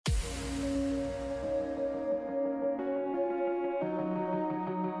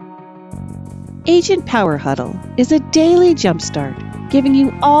Agent Power Huddle is a daily jumpstart, giving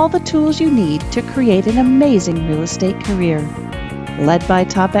you all the tools you need to create an amazing real estate career. Led by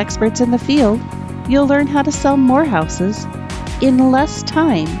top experts in the field, you'll learn how to sell more houses in less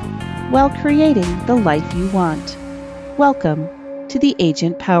time while creating the life you want. Welcome to the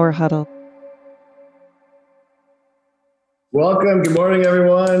Agent Power Huddle. Welcome. Good morning,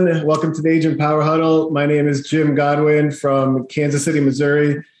 everyone. Welcome to the Agent Power Huddle. My name is Jim Godwin from Kansas City,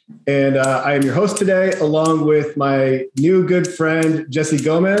 Missouri. And I am your host today, along with my new good friend, Jesse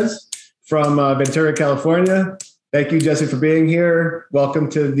Gomez from Ventura, California. Thank you, Jesse, for being here. Welcome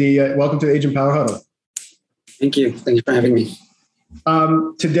to the Agent Power Huddle. Thank you. Thank you for having me.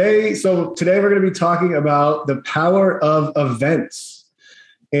 Today we're going to be talking about the power of events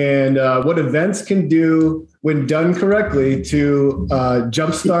and what events can do when done correctly to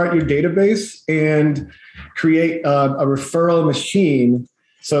jumpstart your database and create a referral machine,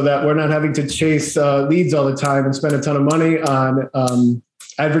 so that we're not having to chase leads all the time and spend a ton of money on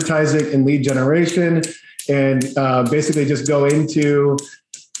advertising and lead generation, and basically just go into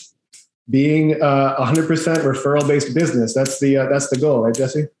being 100% referral-based business. That's the goal, right,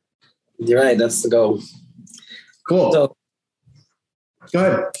 Jesse? You're right. That's the goal. Cool. So, go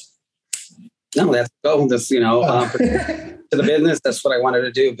ahead. No, that's the goal. That's, to the business. That's what I wanted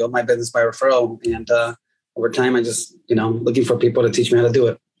to do, build my business by referral. And over time, I just, looking for people to teach me how to do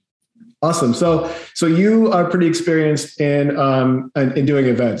it. Awesome. So you are pretty experienced in doing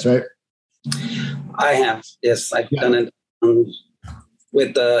events, right? I have. Yes, I've done it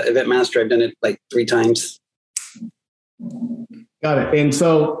with the Event Master. I've done it like 3 times. Got it. And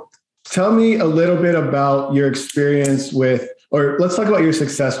so tell me a little bit about your experience with, or let's talk about your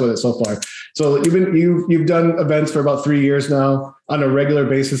success with it so far. So you've done events for about 3 years now on a regular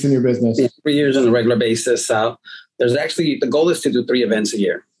basis in your business. Yeah, 3 years on a regular basis. There's actually, the goal is to do 3 events a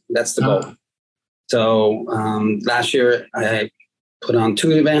year. That's the goal. So last year I put on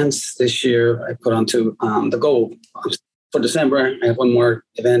 2 events. This year I put on 2. The goal for December, I have 1 more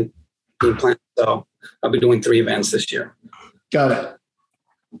event being planned. So I'll be doing 3 events this year. Got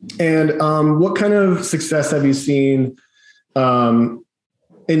it. And what kind of success have you seen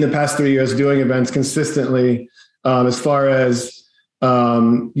in the past 3 years doing events consistently, as far as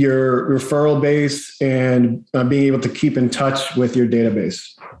your referral base and being able to keep in touch with your database?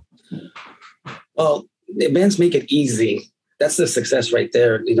 Well, the events make it easy. That's the success right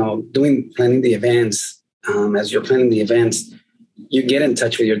there. Planning the events. As you're planning the events, you get in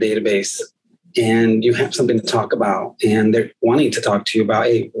touch with your database and you have something to talk about, and they're wanting to talk to you about,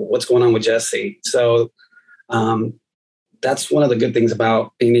 hey, what's going on with Jesse? So that's one of the good things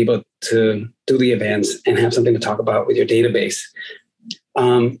about being able to do the events and have something to talk about with your database.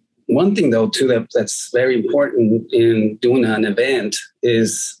 One thing, though, too, that's very important in doing an event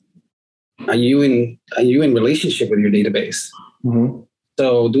is, are you in relationship with your database? Mm-hmm.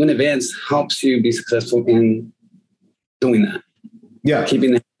 So doing events helps you be successful in doing that. Yeah,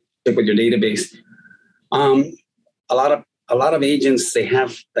 keeping that with your database. A lot of agents, they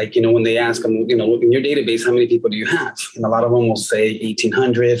have, when they ask them, in your database, how many people do you have? And a lot of them will say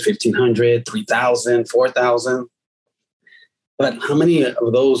 1,800, 1,500, 3,000, 4,000. But how many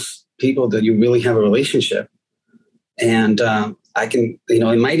of those people do you really have a relationship? And I can,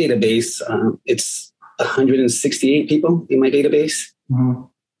 in my database, it's 168 people in my database.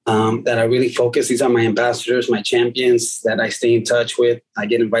 Mm-hmm. That I really focus. These are my ambassadors, my champions that I stay in touch with. I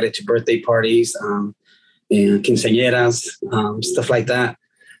get invited to birthday parties, and quinceañeras, stuff like that.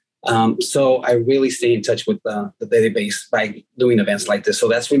 So I really stay in touch with the database by doing events like this. So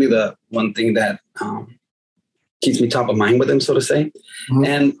that's really the one thing that keeps me top of mind with them, so to say. Mm-hmm.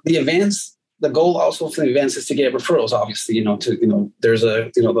 And the events, the goal also for the events is to get referrals. Obviously, there's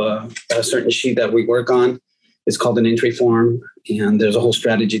a certain sheet that we work on. It's called an entry form, and there's a whole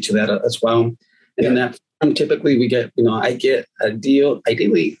strategy to that as well. And in that form, typically we get, I get a deal.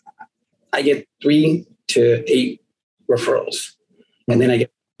 Ideally, I get 3 to 8 referrals, and then I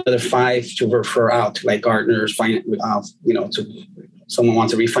get another 5 to refer out to like gardeners, to someone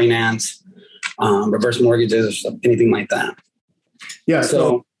wants to refinance, reverse mortgages, or anything like that. Yeah.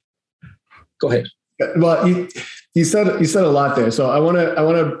 So go ahead. Well, you said a lot there. So I want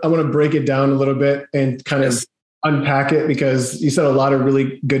to break it down a little bit and kind of unpack it, because you said a lot of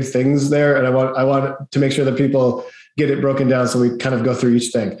really good things there, and I want to make sure that people get it broken down, so we kind of go through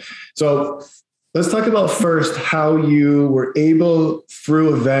each thing. So let's talk about first how you were able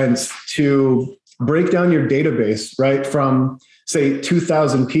through events to break down your database, right, from say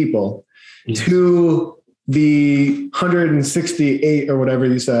 2,000 people to the 168 or whatever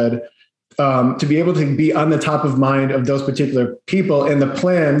you said, to be able to be on the top of mind of those particular people, and the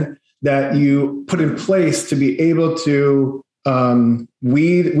plan that you put in place to be able to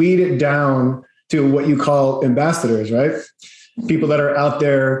weed it down to what you call ambassadors, right? People that are out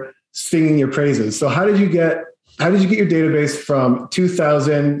there singing your praises. So how did you get your database from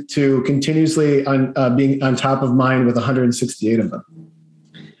 2,000 to continuously being on top of mind with 168 of them?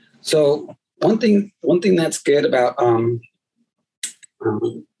 So one thing that's good about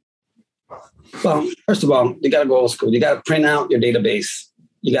well, first of all, you got to go old school. You got to print out your database.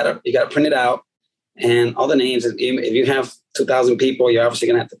 You got to print it out, and all the names. If you have 2,000 people, you're obviously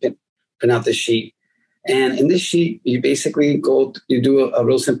going to have to print out this sheet. And in this sheet, you basically you do a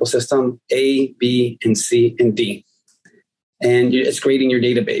real simple system: A, B, and C, and D. And it's creating your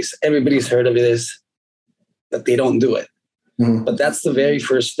database. Everybody's heard of this, but they don't do it. Mm-hmm. But that's the very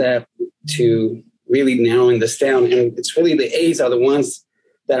first step to really narrowing this down. And it's really the A's are the ones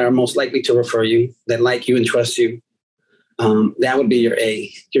that are most likely to refer you, that like you and trust you. That would be your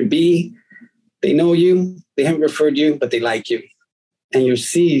A. Your B, they know you, they haven't referred you, but they like you. And your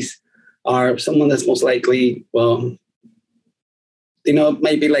C's are someone that's most likely, well, it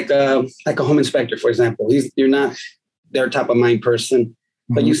might be like a home inspector, for example. You're not their top of mind person,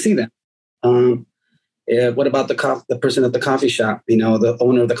 but you see them. What about the person at the coffee shop? The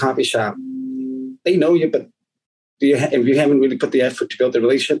owner of the coffee shop. They know you, but if you haven't really put the effort to build the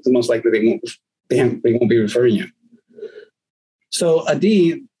relationship, then most likely they won't be referring you. So a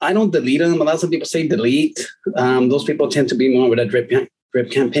D, I don't delete them. A lot of people say delete. Those people tend to be more with a drip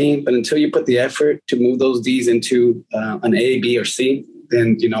campaign, but until you put the effort to move those Ds into an A, B, or C,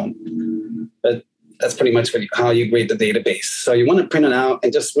 then but that's pretty much how you grade the database. So you want to print it out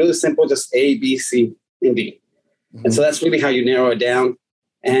and just really simple, just A, B, C, and D. Mm-hmm. And so that's really how you narrow it down.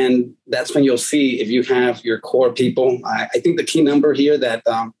 And that's when you'll see if you have your core people. I think the key number here that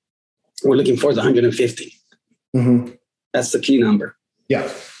we're looking for is 150. Mm-hmm. That's the key number. Yeah.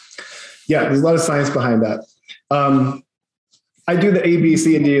 There's a lot of science behind that. I do the A, B,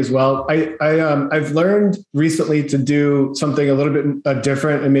 C, and D as well. I've learned recently to do something a little bit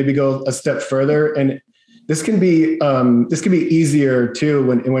different and maybe go a step further. And this can be easier too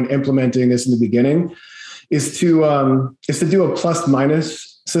when implementing this in the beginning. Is to do a plus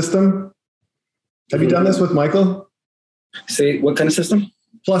minus system. Have you done this with Michael? Say what kind of system?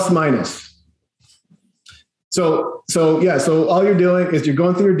 Plus minus. So all you're doing is you're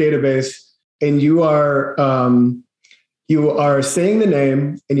going through your database and you are saying the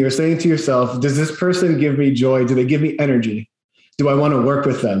name and you're saying to yourself, does this person give me joy? Do they give me energy? Do I want to work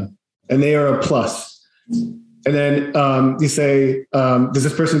with them? And they are a plus. And then you say, does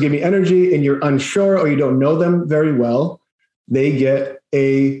this person give me energy? And you're unsure or you don't know them very well. They get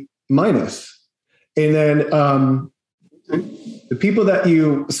a minus. And then the people that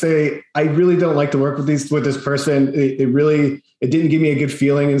you say, I really don't like to work with this person. It didn't give me a good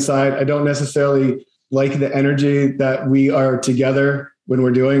feeling inside. I don't necessarily like the energy that we are together when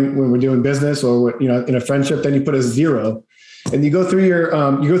we're doing business or in a friendship. Then you put a 0. And you go through your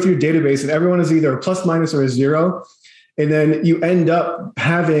database, and everyone is either a plus, minus, or a 0. And then you end up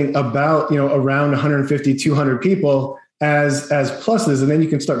having about around 150, 200 people as pluses, and then you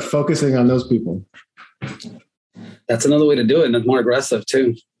can start focusing on those people. That's another way to do it, and it's more aggressive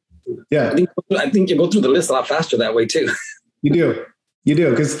too. Yeah, I think you go through the list a lot faster that way too. You do,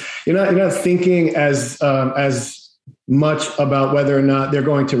 because you're not thinking as much about whether or not they're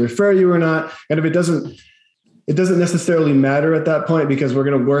going to refer you or not, and if it doesn't necessarily matter at that point, because we're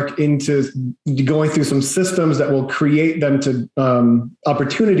going to work into going through some systems that will create them to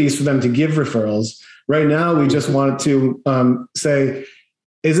opportunities for them to give referrals. Right now, we just want to say,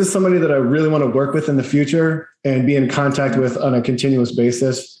 is this somebody that I really want to work with in the future and be in contact with on a continuous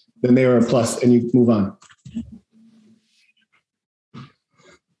basis? Then they are a plus, and you move on.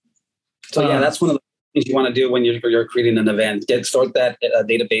 So that's one of the things you want to do when you're creating an event. Start that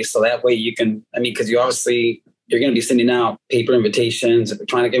database so that way you can. Because you're going to be sending out paper invitations,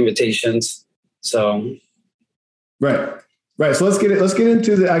 electronic invitations. So, right. So let's get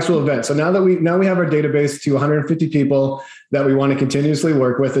into the actual event. So now we have our database to 150 people that we want to continuously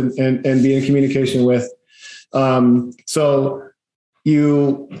work with and be in communication with. So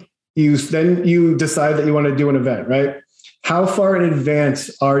you decide that you want to do an event, right? How far in advance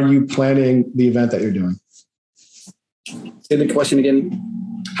are you planning the event that you're doing? Say the question again.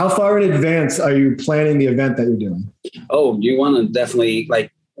 How far in advance are you planning the event that you're doing? Oh, you want to definitely,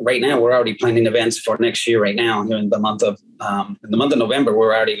 right now, we're already planning events for next year right now. In the month of November,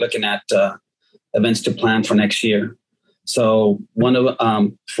 we're already looking at events to plan for next year. So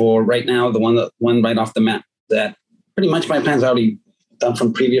for right now, the one right off the map that pretty much my plans are already done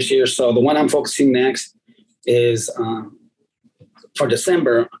from previous years. So the one I'm focusing next is for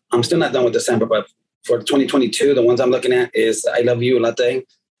December. I'm still not done with December, but for 2022, the ones I'm looking at is I Love You Latte,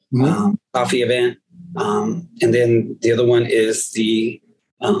 coffee event. And then the other one is the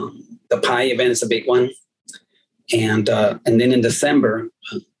pie event is a big one. And then in December,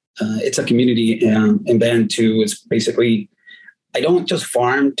 it's a community event too. It's basically, I don't just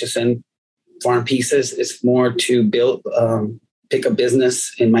farm to send farm pieces. It's more to build, pick a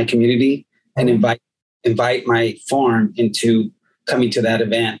business in my community and invite my farm into coming to that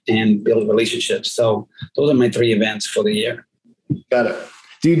event and build relationships. So those are my 3 events for the year. Got it.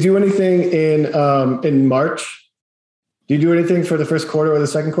 Do you do anything in March? Do you do anything for the first quarter or the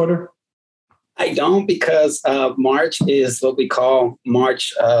second quarter? I don't, because March is what we call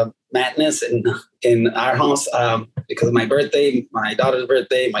March Madness in our house, because of my birthday, my daughter's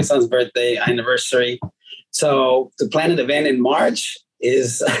birthday, my son's birthday, anniversary. So to plan an event in March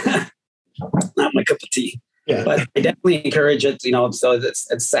is not my cup of tea. Yeah. But I definitely encourage it. So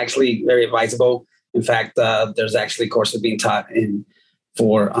it's actually very advisable. In fact, there's actually courses being taught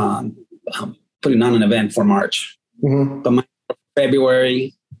for putting on an event for March, but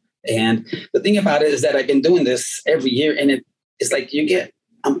February. And the thing about it is that I've been doing this every year, and it's like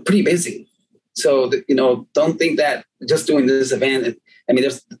I'm pretty busy. So, don't think that just doing this event,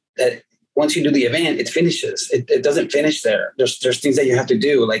 there's that once you do the event, it finishes. It doesn't finish there. There's things that you have to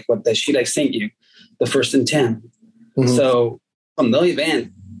do, like what the sheet I sent you, the first and 10. So from the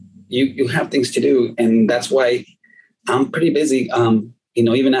event, you have things to do. And that's why I'm pretty busy,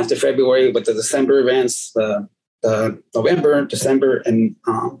 even after February with the December events, the November, December, and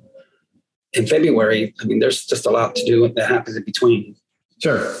in February. There's just a lot to do that happens in between.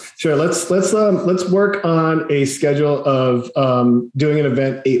 Sure. Let's work on a schedule of doing an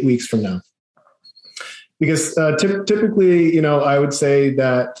event 8 weeks from now, because typically, I would say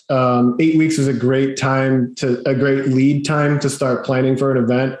that 8 weeks is a great lead time to start planning for an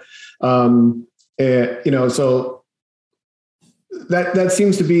event. So that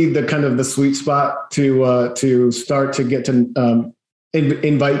seems to be the kind of the sweet spot to start to get to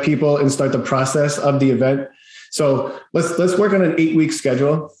invite people and start the process of the event. So let's work on an 8-week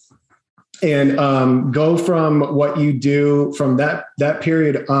schedule and go from what you do from that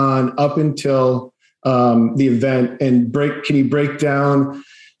period on up until the event, and can you break down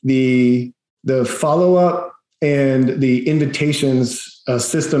the follow-up and the invitations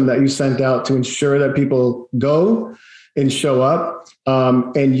system that you sent out to ensure that people go and show up,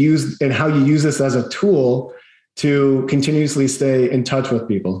 and how you use this as a tool to continuously stay in touch with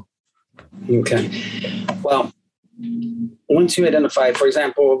people? Okay. Well, once you identify, for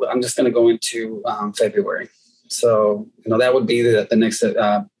example, I'm just going to go into February. So, that would be the next,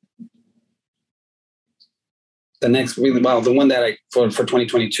 the one that for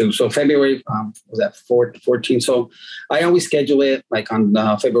 2022. So February, was that 14? So I always schedule it like on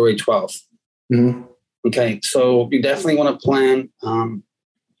February 12th. Mm-hmm. Okay. So you definitely want to plan,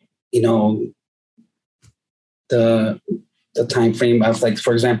 the time frame of, like,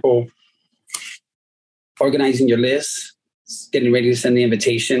 for example, organizing your list, getting ready to send the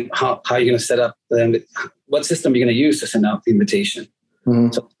invitation, how you're going to set up what system you're going to use to send out the invitation.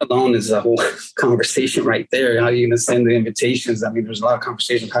 Mm-hmm. So alone is a whole conversation right there. How are you going to send the invitations? There's a lot of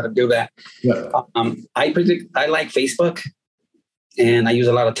conversations how to do that. Yeah. I like Facebook, and I use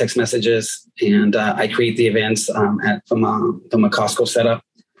a lot of text messages, and I create the events from a Costco setup.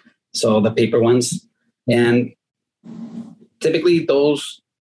 So the paper ones, and typically those,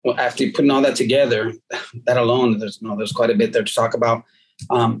 after putting all that together, that alone, there's quite a bit there to talk about.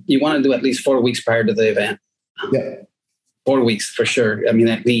 You want to do at least 4 weeks prior to the event. 4 weeks for sure. At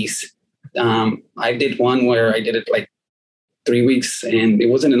least. I did one where I did it like 3 weeks, and it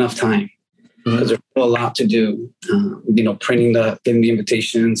wasn't enough time because there's still a lot to do. Getting the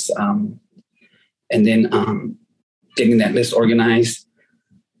invitations, and then getting that list organized.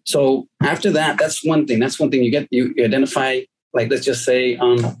 So after that, that's one thing. You identify. Like, let's just say,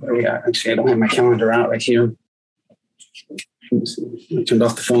 where we are. Actually, I don't have my calendar out right here. I turned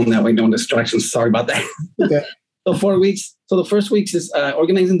off the phone, that way, no distractions. Sorry about that. Okay. So 4 weeks. So the first week is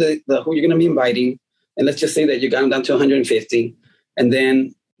organizing the who you're going to be inviting. And let's just say that you got them down to 150. And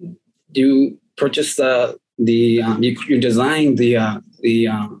then you purchase you design the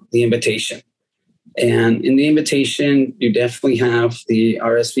invitation. And in the invitation, you definitely have the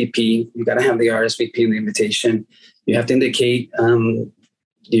RSVP. You got to have the RSVP in the invitation. You have to indicate the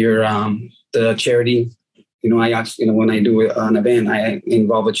charity. I actually, when I do an event, I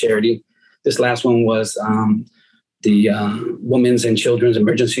involve a charity. This last one was the Women's and Children's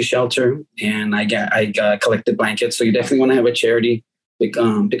Emergency Shelter, and I collected blankets. So you definitely want to have a charity. Pick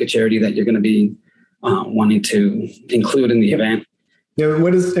a charity that you're going to be wanting to include in the event. Yeah.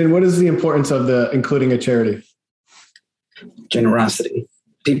 What is the importance of including a charity? Generosity.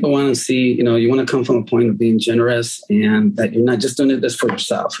 People want to see, you want to come from a point of being generous, and that you're not just doing it just for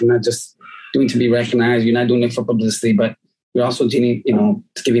yourself. You're not just doing it to be recognized. You're not doing it for publicity, but you're also doing,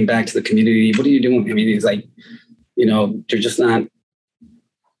 giving back to the community. What are you doing? I mean, it's like, you're just not.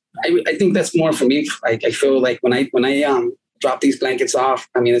 I think that's more for me. I feel like when I drop these blankets off,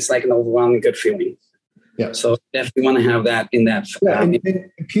 I mean, it's like an overwhelming good feeling. Yeah. So definitely want to have that in that. Yeah, and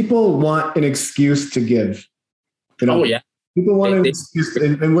people want an excuse to give. Oh yeah. People want an excuse,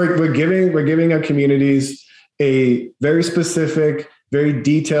 and we're giving our communities a very specific, very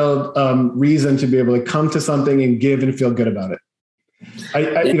detailed reason to be able to come to something and give and feel good about it.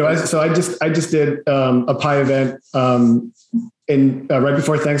 I just did a pie event right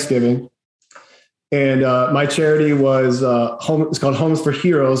before Thanksgiving, and my charity was it's called Homes for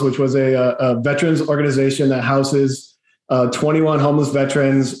Heroes, which was a veterans organization that houses 21 homeless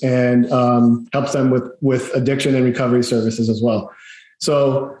veterans and helps them with addiction and recovery services as well.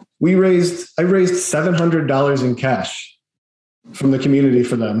 So I raised $700 in cash from the community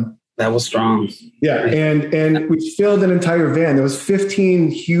for them. That was strong. Yeah. And we filled an entire van. There was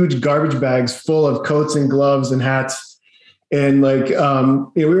 15 huge garbage bags full of coats and gloves and hats. And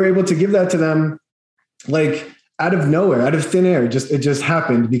we were able to give that to them like out of nowhere, out of thin air. It just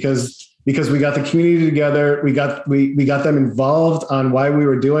happened because we got the community together. We got them involved on why we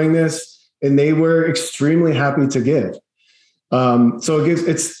were doing this, and they were extremely happy to give. So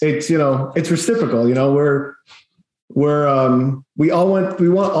it's reciprocal. We all want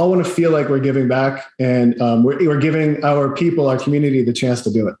to feel like we're giving back, and we're giving our people, our community, the chance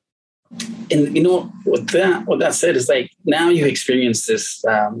to do it. And what that said is like, now you experience this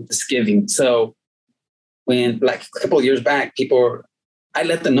giving. So when like a couple of years back, I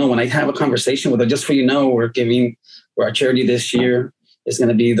let them know when I have a conversation with them, just for our charity this year is going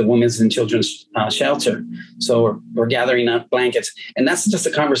to be the Women's and Children's Shelter. So we're gathering up blankets, and that's just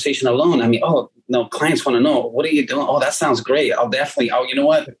a conversation alone. I mean, clients want to know, what are you doing? Oh, that sounds great. I'll definitely, you know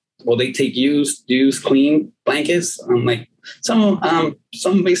what? Will they take used, clean blankets? I'm like, some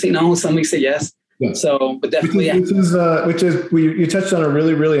may say no, some may say yes. Yeah. So, but definitely. You touched on a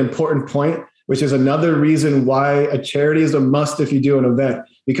really, really important point, which is another reason why a charity is a must if you do an event.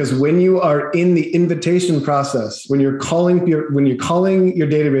 Because when you are in the invitation process, when you're calling your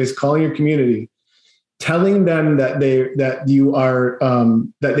database, calling your community, telling them that they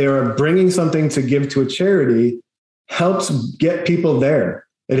are bringing something to give to a charity, helps get people there.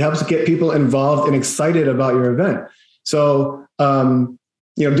 It helps get people involved and excited about your event. So,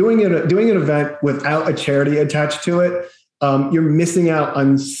 doing an event without a charity attached to it, you're missing out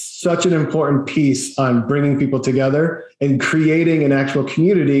on such an important piece on bringing people together and creating an actual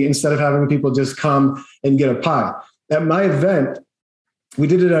community instead of having people just come and get a pie. At my event, we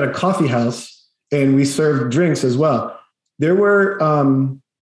did it at a coffee house and we served drinks as well. There were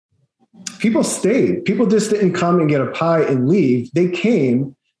people stayed. People just didn't come and get a pie and leave. They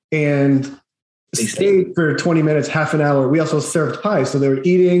came and they stayed for 20 minutes, half an hour. We also served pie. So they were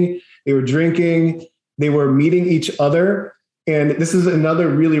eating, they were drinking, they were meeting each other. And this is another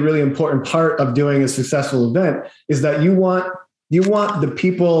really, really important part of doing a successful event, is that you want the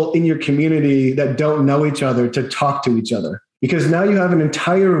people in your community that don't know each other to talk to each other, because now you have an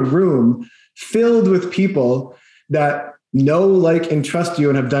entire room filled with people that know, like, and trust you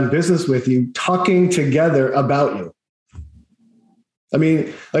and have done business with you, talking together about you. I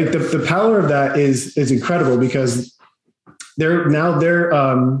mean, like the power of that is incredible, because they're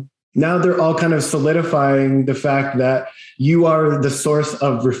all kind of solidifying the fact that you are the source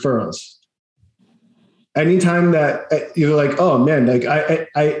of referrals. Anytime that you're like, oh man, like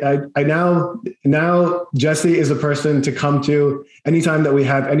I now Jesse is a person to come to anytime that we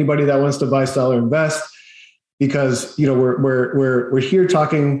have anybody that wants to buy, sell, or invest, because we're here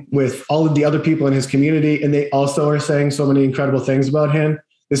talking with all of the other people in his community, and they also are saying so many incredible things about him.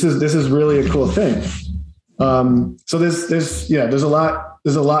 This is really a cool thing. So there's a lot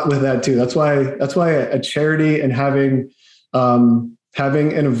with that too. That's why a charity and having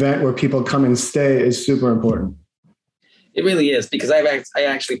an event where people come and stay is super important. It really is, because I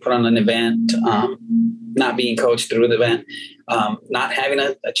actually put on an event, not being coached through the event, not having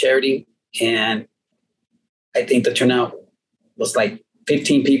a charity, and I think the turnout was like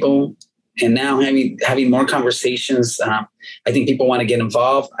 15 people. And now having more conversations, I think people want to get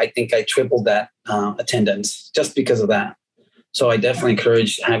involved. I think I tripled that attendance just because of that. So I definitely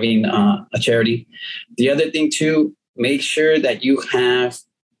encourage having a charity. The other thing too, make sure that you have,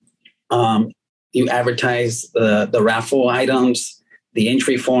 you advertise the raffle items, the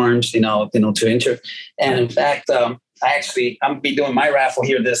entry forms, to enter. And in fact, I'm be doing my raffle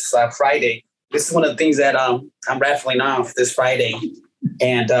here this Friday. This is one of the things that I'm raffling off this Friday.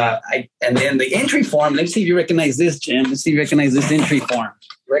 And then the entry form. Let's see if you recognize this, Jim. Let's see if you recognize this entry form.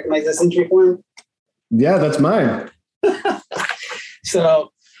 You recognize this entry form? Yeah, that's mine.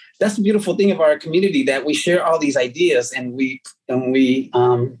 So that's the beautiful thing of our community, that we share all these ideas, and we see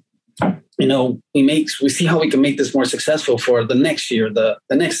how we can make this more successful for the next year, the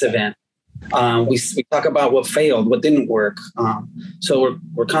next event. We talk about what failed, what didn't work. So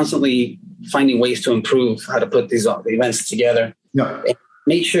we're constantly finding ways to improve how to put these events together. Yeah. And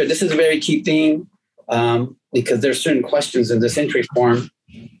make sure this is a very key thing, because there's certain questions in this entry form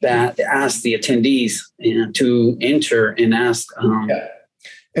that ask the attendees to enter and ask.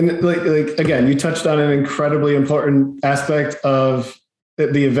 And like again, you touched on an incredibly important aspect of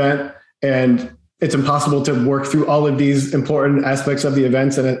the event, and it's impossible to work through all of these important aspects of the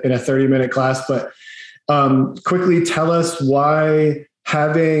events in a 30-minute class. But quickly tell us why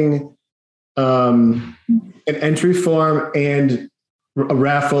having an entry form and a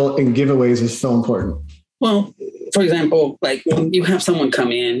raffle and giveaways is so important. Well, for example, like when you have someone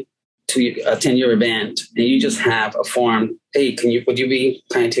come in to attend your event and you just have a form, hey, would you be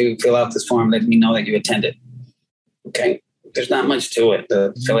kind to fill out this form? Let me know that you attended. Okay. There's not much to it.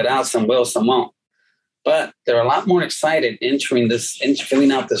 Fill it out. Some will, some won't. But they're a lot more excited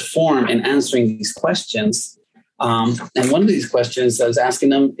filling out this form and answering these questions. And one of these questions I was asking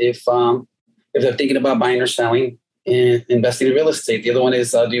them if they're thinking about buying or selling and investing in real estate. The other one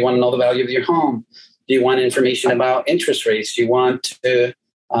is, do you want to know the value of your home? Do you want information about interest rates? Do you want to,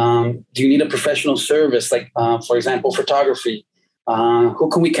 do you need a professional service? Like, for example, photography. Who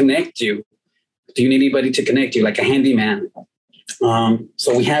can we connect you? Do you need anybody to connect you, like a handyman?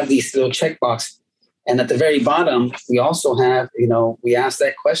 So we have these little checkbox. And at the very bottom, we also have, we ask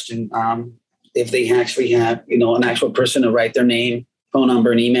that question if they actually have, an actual person to write their name, phone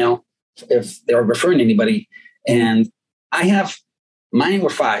number, and email, if they're referring to anybody. And mine were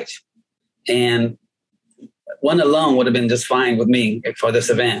 5. And one alone would have been just fine with me for this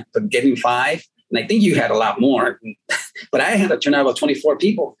event. But getting 5, and I think you had a lot more, but I had a turnout of 24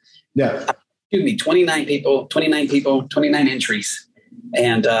 people. Yeah. 29 people, 29 entries.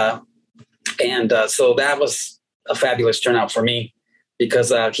 And so that was a fabulous turnout for me,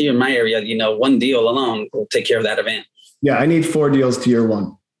 because here in my area, one deal alone will take care of that event. Yeah, I need 4 deals to year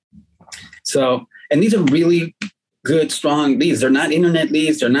 1. So, and these are really good, strong leads. They're not internet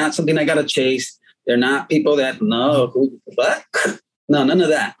leads. They're not something I got to chase. They're not people that, what? No, none of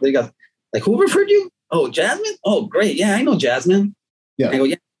that. They go, like, who referred you? Oh, Jasmine? Oh, great. Yeah, I know Jasmine. Yeah. I go,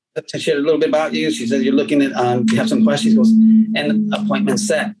 yeah. I shared a little bit about you. She said, you're looking at, you have some questions. She goes, and appointment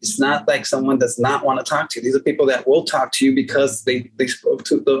set. It's not like someone does not want to talk to you. These are people that will talk to you because they spoke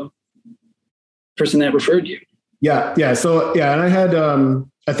to the person that referred you. Yeah. Yeah. So, yeah. And I had,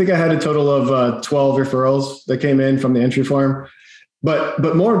 I think I had a total of 12 referrals that came in from the entry form.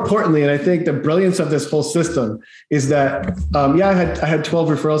 But more importantly, and I think the brilliance of this whole system is that, I had 12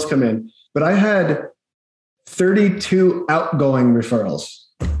 referrals come in, but I had 32 outgoing referrals.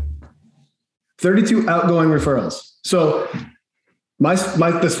 32 outgoing referrals. So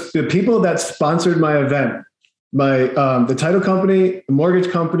the people that sponsored my event, the title company, a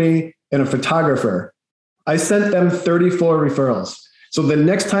mortgage company, and a photographer, I sent them 34 referrals. So the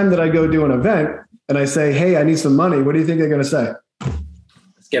next time that I go do an event and I say, hey, I need some money, what do you think they're going to say?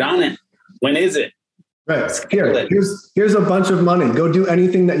 Let's get on it. When is it? Right. Here's a bunch of money. Go do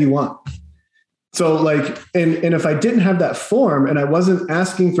anything that you want. So like, and if I didn't have that form and I wasn't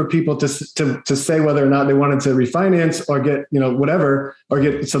asking for people to say whether or not they wanted to refinance or get, whatever, or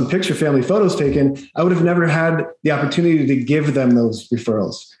get some picture family photos taken, I would have never had the opportunity to give them those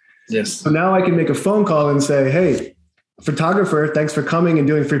referrals. Yes. So now I can make a phone call and say, hey, photographer, thanks for coming and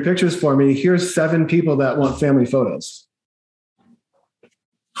doing free pictures for me. Here's 7 people that want family photos.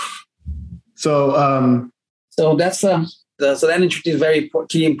 So that's so that is very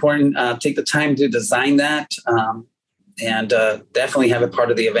key, important. Take the time to design that, and definitely have it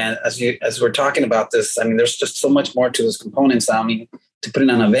part of the event. As we're talking about this, I mean, there's just so much more to those components. I mean, to put it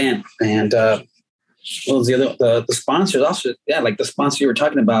on an event, and the sponsors also, like the sponsor you were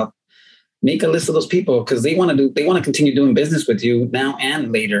talking about. Make a list of those people because they want to continue doing business with you now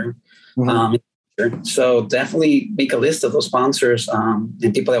and later. Mm-hmm. So definitely make a list of those sponsors and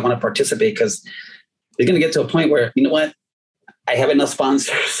people that want to participate, because you're going to get to a point where, you know what, I have enough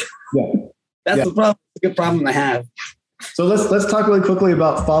sponsors. Yeah. That's the problem. It's a good problem to have. So let's talk really quickly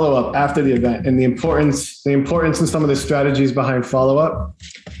about follow-up after the event and the importance and some of the strategies behind follow-up.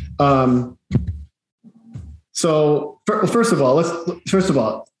 So first of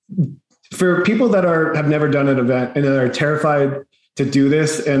all, for people that have never done an event and that are terrified to do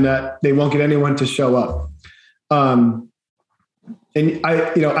this and that they won't get anyone to show up. And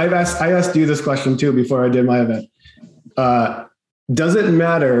I asked you this question too before I did my event. Does it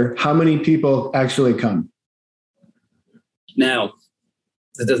matter how many people actually come? No,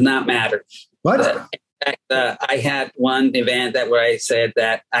 it does not matter. What? In fact, I had one event where I said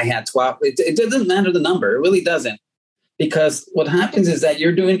that I had 12. It doesn't matter the number. It really doesn't. Because what happens is that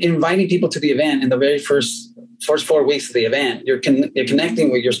you're inviting people to the event in the very first 4 weeks of the event. You're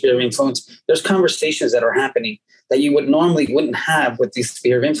connecting with your sphere of influence. There's conversations that are happening that you wouldn't have with the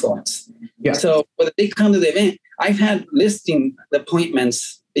sphere of influence. Yeah. So when they come to the event, I've had listing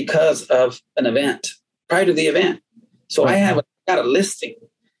appointments because of an event prior to the event. So right. I got a listing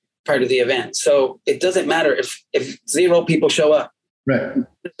prior to the event. So it doesn't matter if 0 people show up. Right.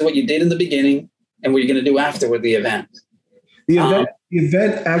 This is what you did in the beginning and what you're going to do afterward the event. The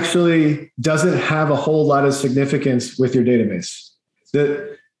event actually doesn't have a whole lot of significance with your database.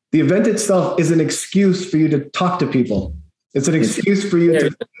 The event itself is an excuse for you to talk to people. It's an excuse for you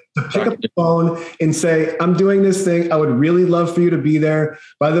to pick up the phone and say, I'm doing this thing. I would really love for you to be there.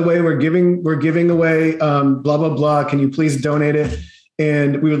 By the way, we're giving away blah, blah, blah. Can you please donate it?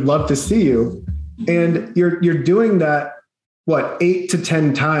 And we would love to see you. And you're doing that, 8 to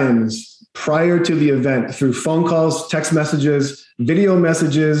 10 times prior to the event through phone calls, text messages, video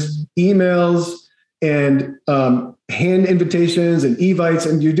messages, emails, and hand invitations and evites.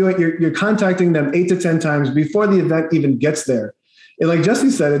 And you're contacting them 8 to 10 times before the event even gets there. And like Jesse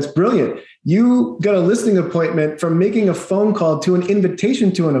said, it's brilliant. You got a listing appointment from making a phone call to an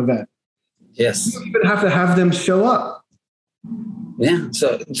invitation to an event. Yes. You don't even have to have them show up. Yeah.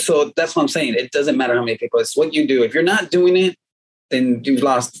 So that's what I'm saying. It doesn't matter how many people. It's what you do. If you're not doing it, then you've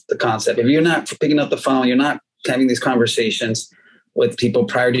lost the concept. If you're not picking up the phone, you're not having these conversations with people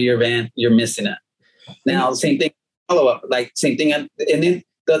prior to your event, you're missing it. Now, same thing, follow-up, same thing. And then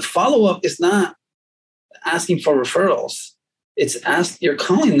the follow-up is not asking for referrals. It's you're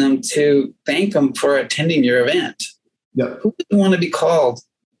calling them to thank them for attending your event. Yep. Who doesn't want to be called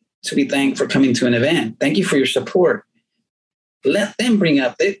to be thanked for coming to an event? Thank you for your support. Let them bring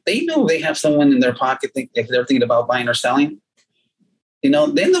up, they know they have someone in their pocket if they're thinking about buying or selling.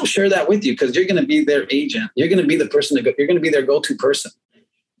 Then they'll share that with you because you're going to be their agent. You're going to be the person you're going to be their go-to person.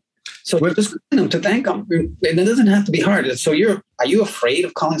 So just calling them to thank them. And it doesn't have to be hard. So are you afraid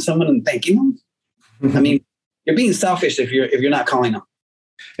of calling someone and thanking them? Mm-hmm. I mean, you're being selfish if you're not calling them.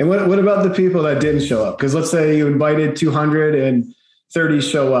 And what about the people that didn't show up? Because let's say you invited 230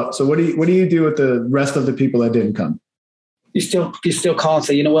 show up. So what do you do with the rest of the people that didn't come? You still call and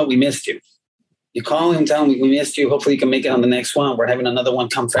say, you know what, we missed you. You call and tell them we missed you. Hopefully you can make it on the next one. We're having another one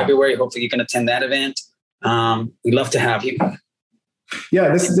come February. Hopefully you can attend that event. We'd love to have you. Yeah,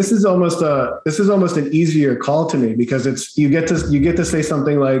 this is almost an easier call to me because you get to say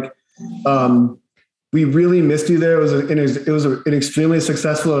something like, we really missed you there. It was an extremely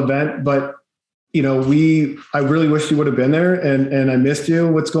successful event, but I really wish you would have been there and I missed you.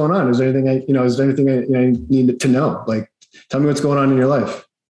 What's going on? Is there anything I need to know? Like, tell me what's going on in your life.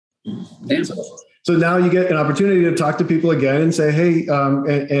 Yeah. So now you get an opportunity to talk to people again and say, hey,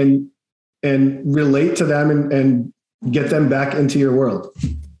 and relate to them and get them back into your world.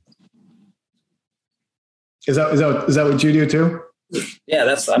 Is that what you do too?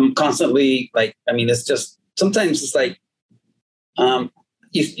 Yeah, I'm constantly it's just, sometimes it's like,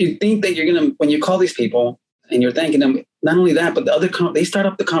 you think that you're going to, when you call these people and you're thanking them, not only that, but they start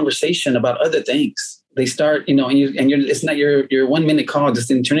up the conversation about other things. They start, it's not your 1 minute call just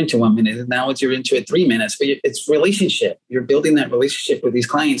didn't turn into 1 minute. Now you're into it 3 minutes, but it's relationship. You're building that relationship with these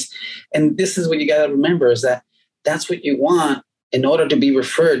clients. And this is what you got to remember is that that's what you want in order to be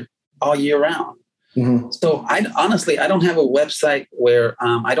referred all year round. Mm-hmm. So I don't have a website where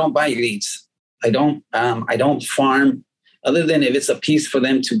I don't buy leads. I don't farm other than if it's a piece for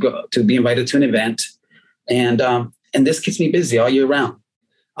them to go to be invited to an event. And this keeps me busy all year round.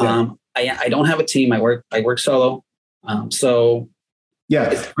 Yeah. I don't have a team. I work solo. So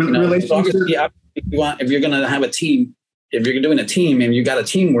yeah, relationship. If you're going to have a team, if you're doing a team and you got a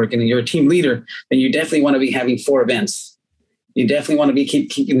teamwork and you're a team leader, then you definitely want to be having 4 events. You definitely want to be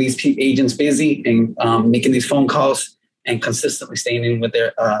keeping these agents busy and making these phone calls and consistently staying in with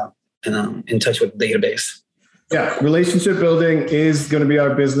their in touch with the database. Yeah, relationship building is going to be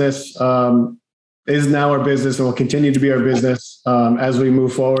our business. Is now our business and will continue to be our business as we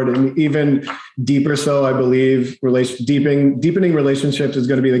move forward. And even deeper so, I believe deepening relationships is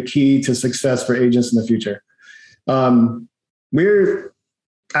going to be the key to success for agents in the future. We're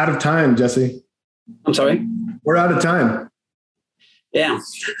out of time, Jesse. I'm sorry? We're out of time. Yeah.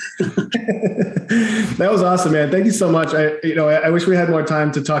 That was awesome, man. Thank you so much. I wish we had more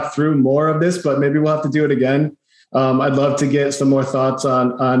time to talk through more of this, but maybe we'll have to do it again. I'd love to get some more thoughts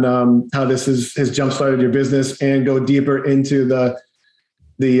on how this has jump-started your business and go deeper into the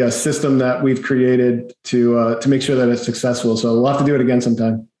system that we've created to make sure that it's successful. So we'll have to do it again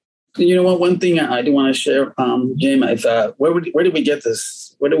sometime. You know what? One thing I do want to share, Jim, I thought, where did we get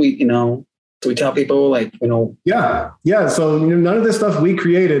this? Where do we, do we tell people like, Yeah. So none of this stuff we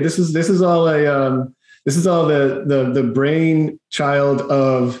created. This is all the brainchild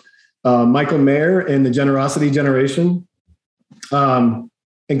of Michael Mayer and the Generosity Generation.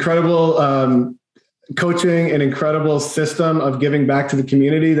 Incredible coaching, an incredible system of giving back to the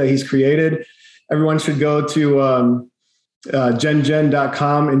community that he's created. Everyone should go to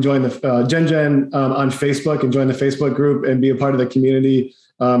gengen.com and join the GenGen on Facebook and join the Facebook group and be a part of the community.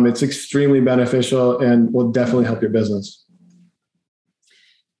 It's extremely beneficial and will definitely help your business.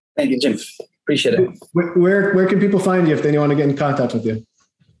 Thank you, Jim. Appreciate it. Where can people find you if they want to get in contact with you?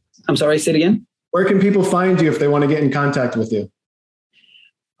 I'm sorry, say it again. Where can people find you if they want to get in contact with you?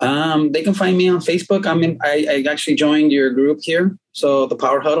 They can find me on Facebook. I actually joined your group here. So the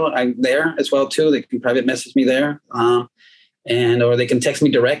Power Huddle, I'm there as well too. They can private message me there. Or they can text me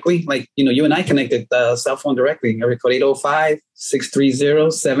directly. Like, you and I connected cell phone directly. Area code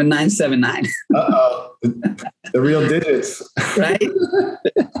 805-630-7979. Uh-oh. The real digits. Right?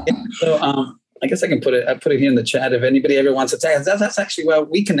 So I guess I put it here in the chat if anybody ever wants to text. That's actually why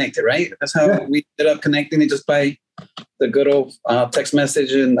we connected, right? That's how we ended up connecting, it just by the good old text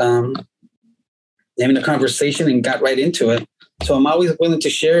message and having a conversation and got right into it. So I'm always willing to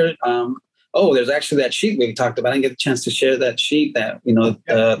share. There's actually that sheet we talked about. I didn't get a chance to share that sheet that,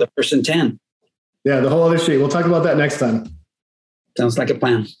 the person 10. Yeah, the whole other sheet. We'll talk about that next time. Sounds like a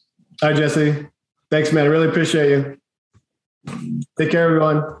plan. All right, Jesse. Thanks, man. I really appreciate you. Take care,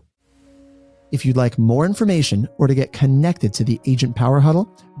 everyone. If you'd like more information or to get connected to the Agent Power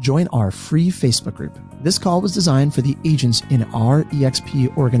Huddle, join our free Facebook group. This call was designed for the agents in our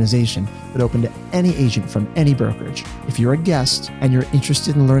EXP organization, but open to any agent from any brokerage. If you're a guest and you're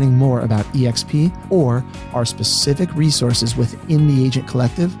interested in learning more about EXP or our specific resources within the Agent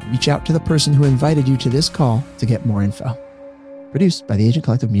Collective, reach out to the person who invited you to this call to get more info. Produced by the Agent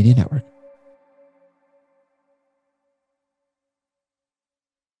Collective Media Network.